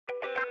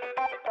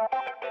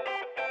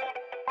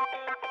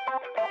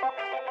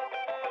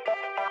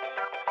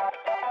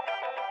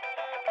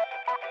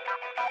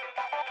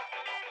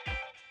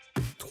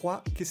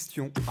Trois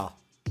questions A.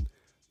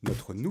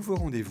 Notre nouveau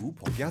rendez-vous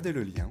pour garder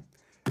le lien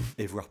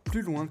et voir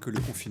plus loin que le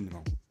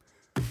confinement.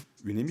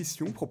 Une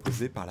émission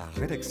proposée par la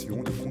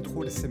rédaction de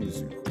Contrôle ces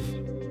mesures.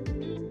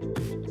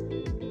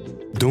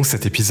 Dans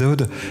cet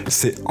épisode,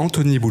 c'est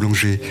Anthony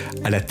Boulanger,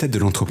 à la tête de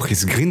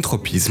l'entreprise Green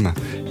Tropism,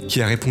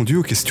 qui a répondu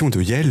aux questions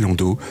de Yaël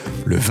Landau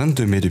le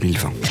 22 mai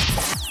 2020.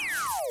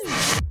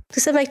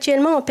 Nous sommes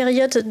actuellement en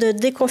période de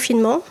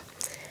déconfinement.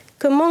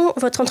 Comment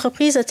votre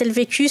entreprise a-t-elle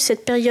vécu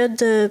cette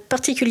période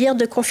particulière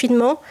de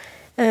confinement ?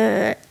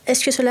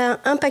 Est-ce que cela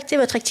a impacté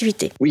votre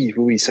activité ?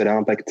 Oui, ça l'a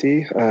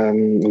impacté.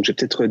 Donc, je vais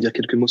peut-être dire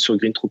quelques mots sur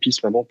Green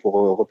Tropism avant pour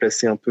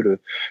replacer un peu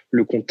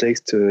le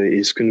contexte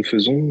et ce que nous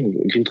faisons.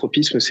 Green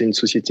Tropism, c'est une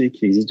société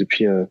qui existe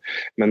depuis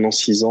maintenant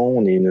 6 ans.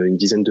 On est une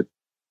dizaine de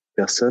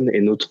personnes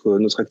et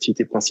notre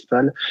activité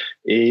principale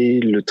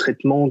est le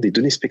traitement des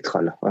données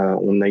spectrales.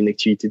 On a une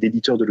activité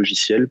d'éditeur de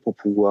logiciels pour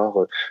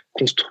pouvoir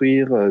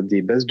construire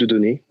des bases de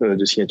données,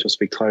 de signatures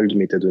spectrales, de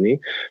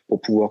métadonnées, pour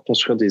pouvoir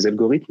construire des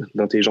algorithmes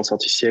d'intelligence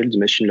artificielle, de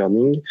machine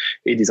learning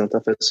et des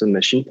interfaces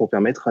on-machine pour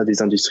permettre à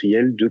des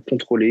industriels de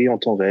contrôler en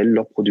temps réel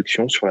leur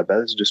production sur la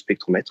base de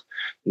spectromètres,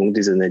 donc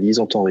des analyses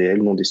en temps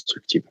réel non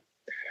destructibles.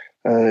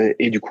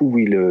 Et du coup,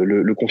 oui,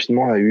 le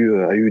confinement a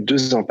eu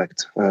deux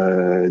impacts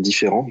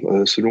différents,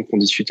 selon qu'on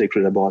discute avec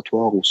le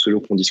laboratoire ou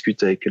selon qu'on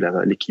discute avec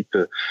l'équipe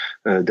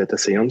Data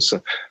Science.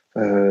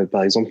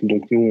 Par exemple,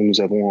 donc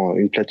nous avons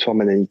une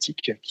plateforme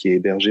analytique qui est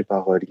hébergée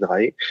par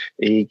l'INRAE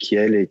et qui,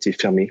 elle, a été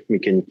fermée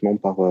mécaniquement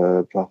par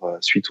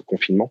suite au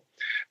confinement.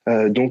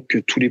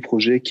 Donc tous les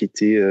projets qui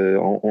étaient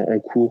en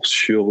cours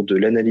sur de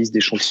l'analyse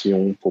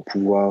d'échantillons pour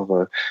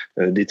pouvoir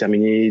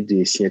déterminer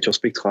des signatures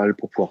spectrales,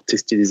 pour pouvoir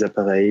tester des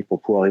appareils,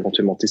 pour pouvoir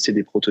éventuellement tester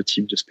des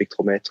prototypes de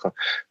spectromètres,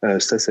 il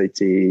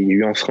y a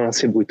eu un frein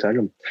assez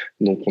brutal.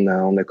 Donc on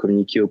a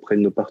communiqué auprès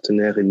de nos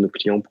partenaires et de nos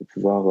clients pour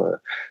pouvoir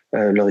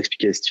leur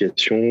expliquer la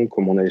situation,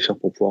 comment on allait faire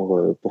pour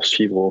pouvoir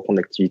poursuivre, reprendre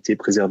l'activité,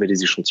 préserver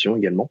les échantillons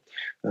également.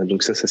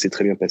 Donc ça s'est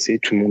très bien passé.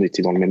 Tout le monde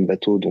était dans le même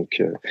bateau,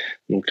 donc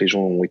les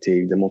gens ont été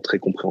évidemment très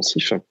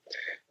compréhensifs.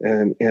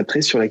 Et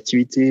après, sur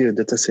l'activité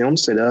Data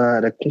Science, elle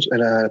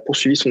a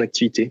poursuivi son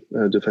activité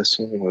de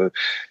façon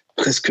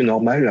presque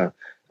normale,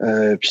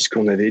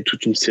 puisqu'on avait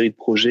toute une série de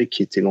projets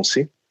qui étaient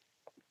lancés.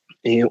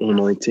 Et on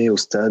en était au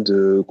stade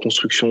de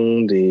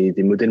construction des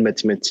modèles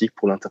mathématiques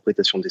pour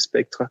l'interprétation des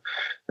spectres,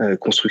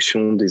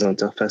 construction des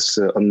interfaces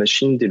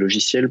on-machine, des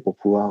logiciels pour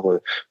pouvoir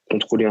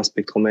contrôler un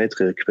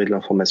spectromètre et récupérer de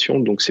l'information.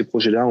 Donc ces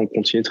projets-là ont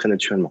continué très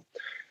naturellement.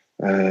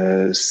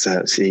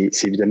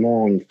 C'est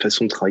évidemment une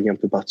façon de travailler un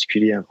peu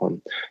particulière.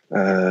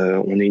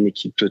 On est une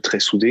équipe très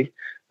soudée.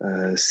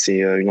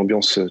 C'est une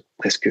ambiance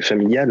presque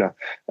familiale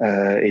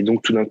et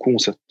donc tout d'un coup on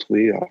s'est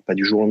retrouvé, alors pas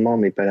du jour au lendemain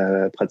mais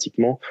pas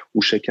pratiquement,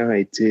 où chacun a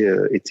été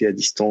à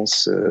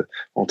distance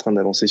en train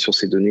d'avancer sur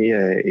ses données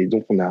et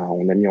donc on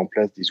a mis en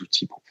place des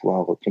outils pour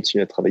pouvoir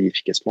continuer à travailler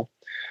efficacement.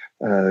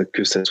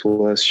 Que ça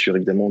soit sur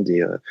évidemment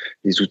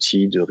des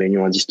outils de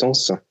réunion à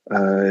distance,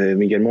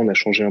 mais également on a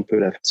changé un peu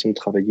la façon de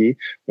travailler.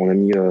 On a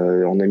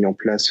mis en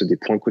place des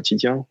points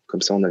quotidiens,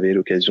 comme ça on avait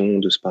l'occasion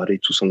de se parler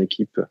tous en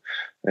équipe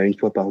une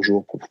fois par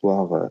jour pour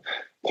pouvoir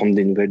prendre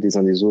des nouvelles des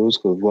uns des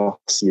autres, voir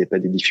s'il n'y a pas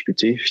des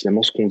difficultés.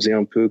 Finalement, ce qu'on faisait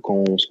un peu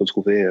quand on se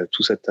retrouvait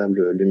tous à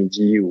table le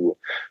midi ou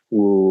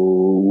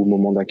au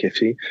moment d'un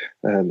café,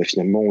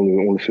 finalement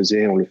on le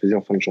faisait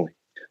en fin de journée.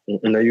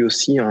 On a eu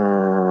aussi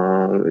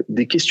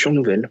des questions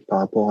nouvelles par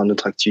rapport à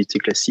notre activité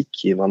classique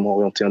qui est vraiment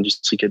orientée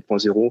Industrie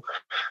 4.0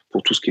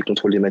 pour tout ce qui est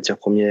contrôle des matières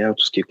premières,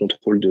 tout ce qui est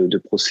contrôle de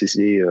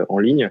procédés en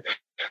ligne.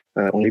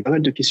 On a eu pas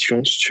mal de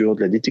questions sur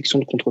de la détection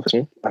de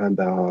contrefaçon.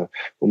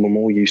 Au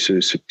moment où il y a eu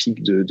ce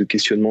pic de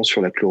questionnement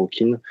sur la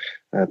chloroquine,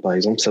 par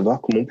exemple,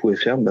 savoir comment on pouvait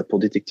faire pour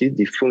détecter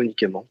des faux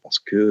médicaments, parce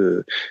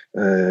que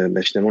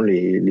finalement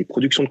les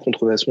productions de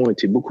contrefaçon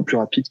étaient beaucoup plus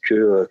rapides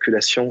que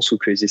la science ou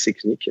que les essais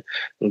cliniques.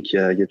 Donc il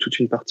y a toute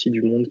une partie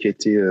du monde qui a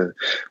été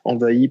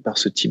envahie par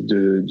ce type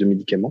de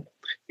médicaments.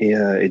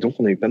 Et donc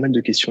on a eu pas mal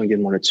de questions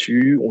également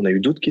là-dessus. On a eu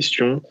d'autres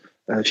questions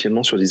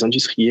finalement sur des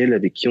industriels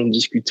avec qui on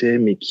discutait,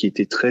 mais qui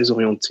étaient très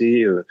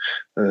orientés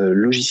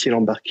logiciel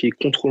embarqué,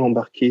 contrôle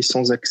embarqué,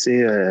 sans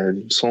accès,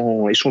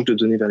 sans échange de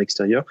données vers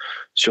l'extérieur,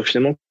 sur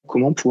finalement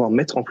comment pouvoir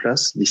mettre en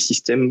place des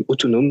systèmes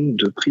autonomes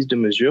de prise de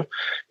mesure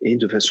et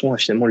de façon à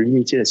finalement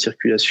limiter la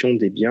circulation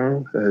des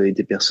biens et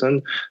des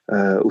personnes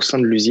au sein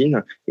de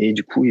l'usine et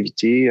du coup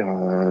éviter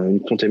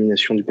une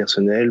contamination du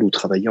personnel ou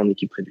travailler en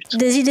équipe réduite.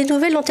 Des idées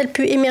nouvelles ont-elles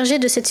pu émerger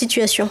de cette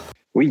situation ?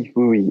 Oui.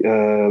 Il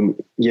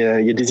y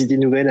a des idées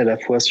nouvelles à la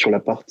fois sur la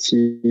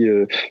partie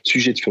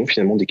sujet de fond,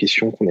 finalement des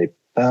questions qu'on n'avait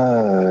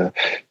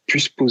pu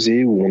se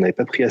poser, où on n'avait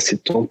pas pris assez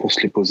de temps pour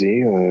se les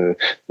poser.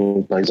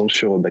 Donc, par exemple,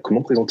 sur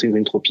comment présenter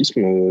Green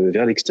Tropisme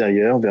vers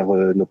l'extérieur, vers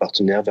nos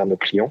partenaires, vers nos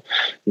clients.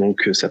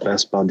 Donc, ça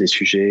passe par des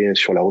sujets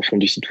sur la refonte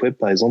du site web,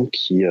 par exemple,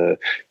 qui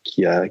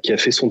a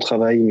fait son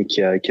travail, mais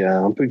qui a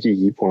un peu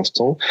vieilli pour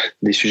l'instant.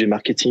 Des sujets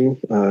marketing,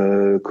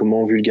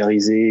 comment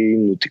vulgariser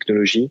nos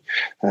technologies.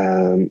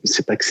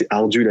 C'est pas que c'est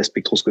ardu la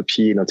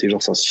spectroscopie et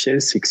l'intelligence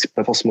artificielle, c'est que c'est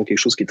pas forcément quelque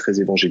chose qui est très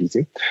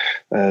évangélisé.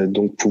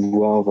 Donc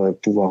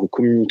pouvoir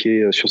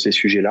communiquer sur ces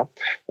sujets-là,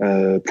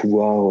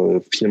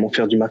 pouvoir finalement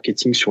faire du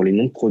marketing sur les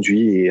noms de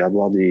produits et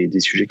avoir des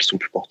sujets qui sont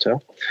plus porteurs.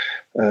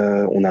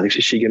 On a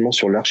réfléchi également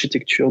sur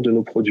l'architecture de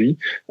nos produits,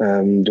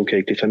 donc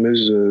avec les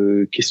fameuses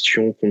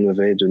questions qu'on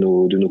avait de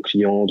nos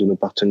clients, de nos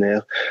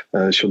partenaires,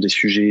 sur des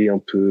sujets un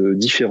peu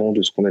différents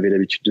de ce qu'on avait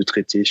l'habitude de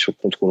traiter sur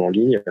le contrôle en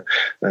ligne,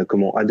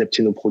 comment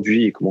adapter nos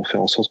produits et comment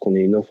faire en sorte qu'on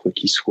ait une offre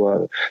qui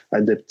soit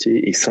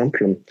adaptée et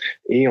simple.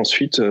 Et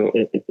ensuite,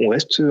 on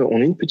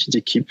est une petite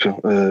équipe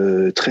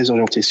très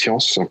orientée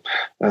science,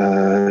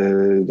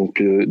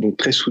 donc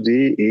très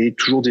soudée et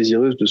toujours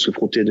désireuse de se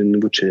frotter à de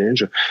nouveaux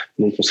challenges.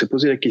 Donc on s'est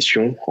posé la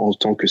question en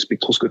tant que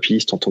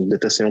spectroscopiste, en tant que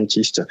data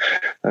scientist,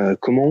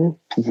 comment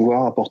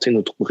pouvoir apporter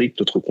notre brique,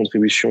 notre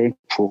contribution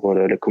pour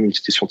la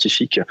communauté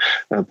scientifique,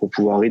 pour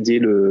pouvoir aider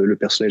le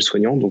personnel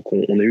soignant. Donc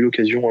on a eu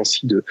l'occasion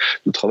ainsi de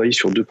travailler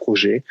sur 2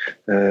 projets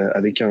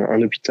avec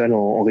un hôpital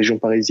en région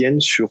parisienne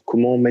sur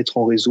comment mettre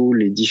en réseau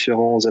les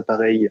différents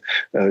appareils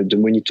de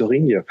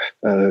monitoring,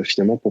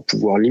 finalement pour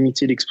pouvoir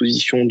limiter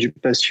l'exposition du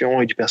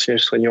patient et du personnel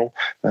soignant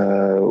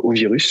au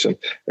virus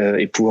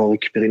et pouvoir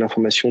récupérer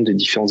l'information des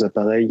différents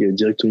appareils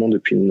directement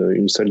depuis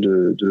une salle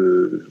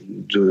de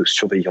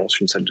surveillance,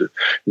 une salle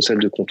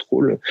de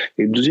contrôle.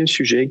 Et le deuxième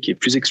sujet qui est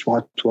plus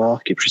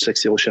exploratoire, qui est plus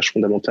axé recherche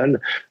fondamentale,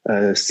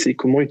 c'est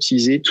comment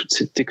utiliser toute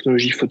cette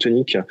technologie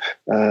photonique,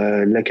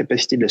 la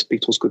capacité de la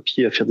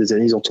spectroscopie à faire des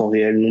analyses en temps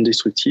réel non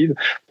destructives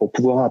pour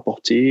pouvoir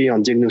apporter un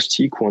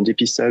diagnostic ou un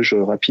dépistage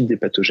rapide des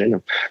pathogènes.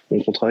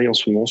 Donc on travaille en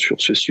ce moment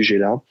sur ce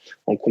sujet-là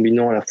en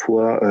combinant à la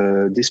fois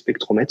des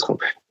spectromètres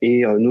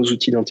et nos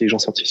outils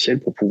d'intelligence artificielle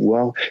pour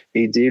pouvoir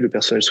aider le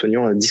personnel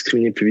soignant à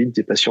discriminer plus vite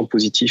des patients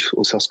positifs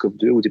au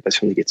SARS-CoV-2 ou des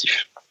patients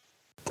négatifs.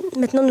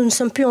 Maintenant, nous ne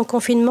sommes plus en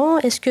confinement.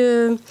 Est-ce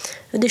que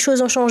des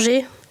choses ont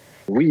changé ?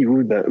 Oui.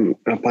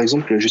 Par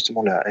exemple,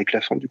 justement, avec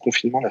la fin du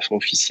confinement, la fin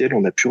officielle,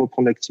 on a pu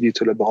reprendre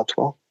l'activité au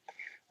laboratoire.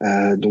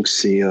 Donc,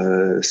 c'est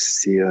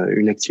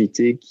une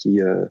activité qui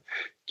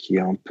est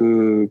un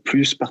peu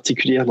plus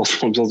particulière dans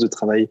son ambiance de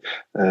travail.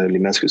 Les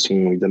masques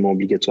sont évidemment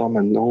obligatoires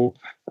maintenant.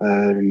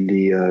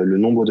 Le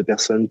nombre de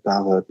personnes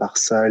par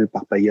salle,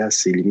 par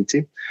paillasse est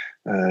limité.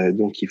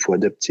 Donc il faut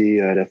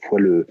adapter à la fois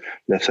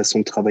la façon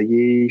de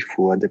travailler, il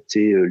faut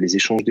adapter les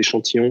échanges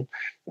d'échantillons,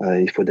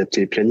 il faut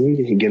adapter les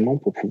plannings également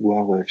pour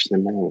pouvoir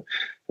finalement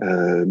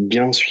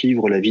bien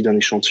suivre la vie d'un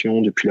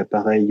échantillon depuis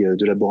l'appareil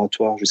de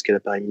laboratoire jusqu'à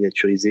l'appareil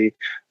miniaturisé,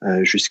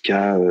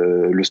 jusqu'à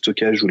le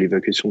stockage ou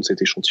l'évacuation de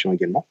cet échantillon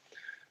également.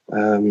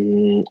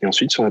 Et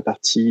ensuite sur la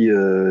partie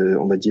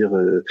on va dire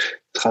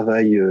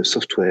travail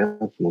software,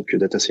 donc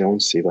data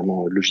science, c'est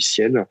vraiment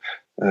logiciel.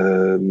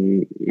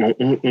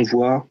 On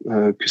voit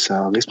que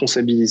ça a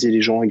responsabilisé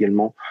les gens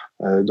également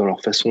dans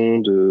leur façon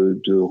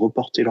de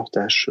reporter leurs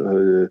tâches,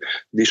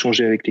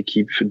 d'échanger avec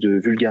l'équipe, de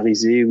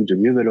vulgariser ou de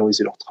mieux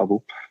valoriser leurs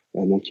travaux.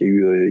 Donc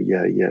il y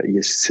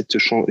a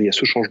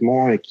ce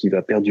changement qui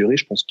va perdurer.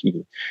 Je pense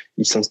qu'il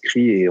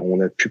s'inscrit et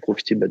on a pu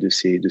profiter de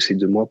ces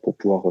 2 mois pour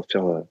pouvoir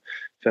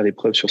faire les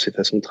preuves sur ces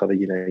façons de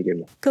travailler là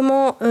également.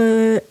 Comment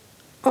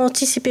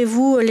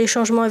anticipez-vous les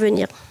changements à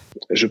venir ?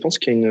 Je pense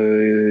qu'il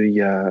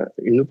y a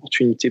une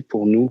opportunité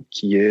pour nous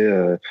qui est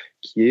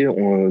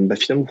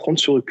finalement prendre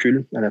ce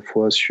recul à la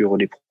fois sur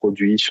les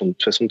produits, sur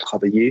notre façon de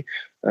travailler,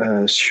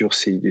 sur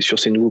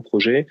ces nouveaux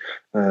projets.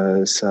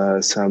 Ça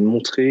a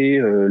montré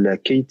la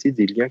qualité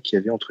des liens qu'il y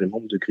avait entre les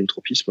membres de Green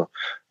Tropisme.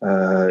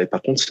 Et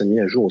par contre, ça a mis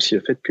à jour aussi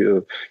le fait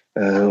que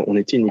on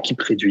était une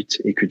équipe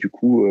réduite et que du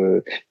coup,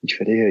 il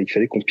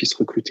fallait qu'on puisse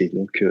recruter.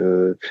 Donc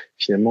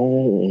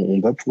finalement, on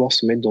va pouvoir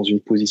se mettre dans une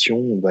position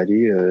où on va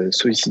aller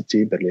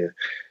solliciter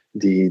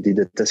des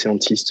data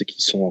scientists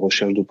qui sont en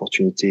recherche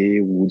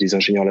d'opportunités ou des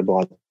ingénieurs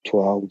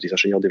laboratoires ou des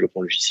ingénieurs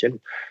développement logiciel.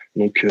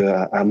 Donc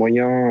à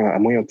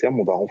moyen terme,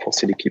 on va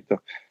renforcer l'équipe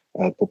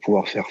pour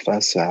pouvoir faire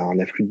face à un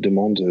afflux de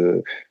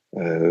demandes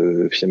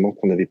finalement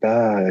qui n'avait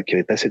pas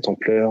cette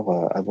ampleur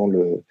avant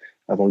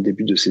le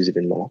début de ces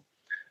événements-là.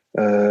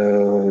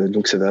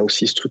 Donc ça va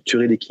aussi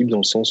structurer l'équipe dans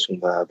le sens où on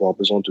va avoir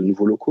besoin de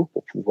nouveaux locaux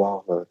pour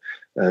pouvoir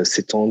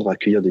s'étendre,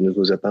 accueillir des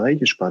nouveaux appareils.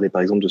 Je parlais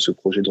par exemple de ce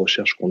projet de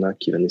recherche qu'on a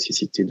qui va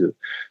nécessiter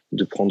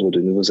de prendre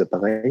de nouveaux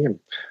appareils.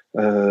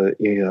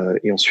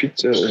 Et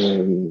ensuite,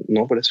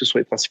 voilà, ce sont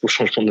les principaux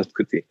changements de notre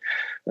côté.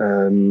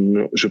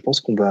 Je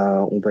pense qu'on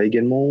va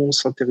également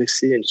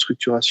s'intéresser à une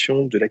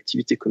structuration de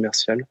l'activité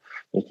commerciale.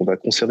 Donc, on va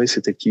conserver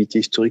cette activité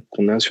historique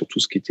qu'on a sur tout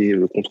ce qui était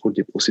le contrôle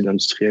des procédés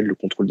industriels, le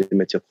contrôle des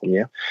matières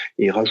premières,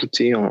 et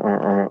rajouter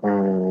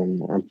un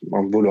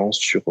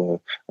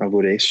un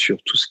volet sur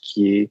tout ce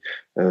qui est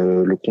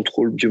le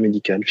contrôle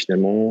biomédical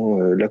finalement,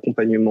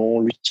 l'accompagnement,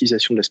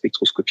 l'utilisation de la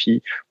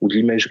spectroscopie ou de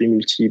l'imagerie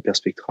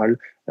multihyperspectrale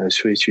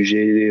sur les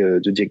sujets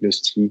de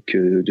diagnostic,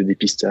 de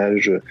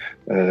dépistage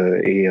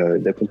et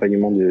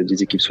d'accompagnement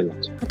des équipes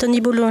soignantes.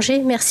 Anthony Boulanger,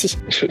 merci.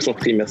 Je vous en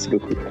prie, merci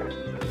beaucoup.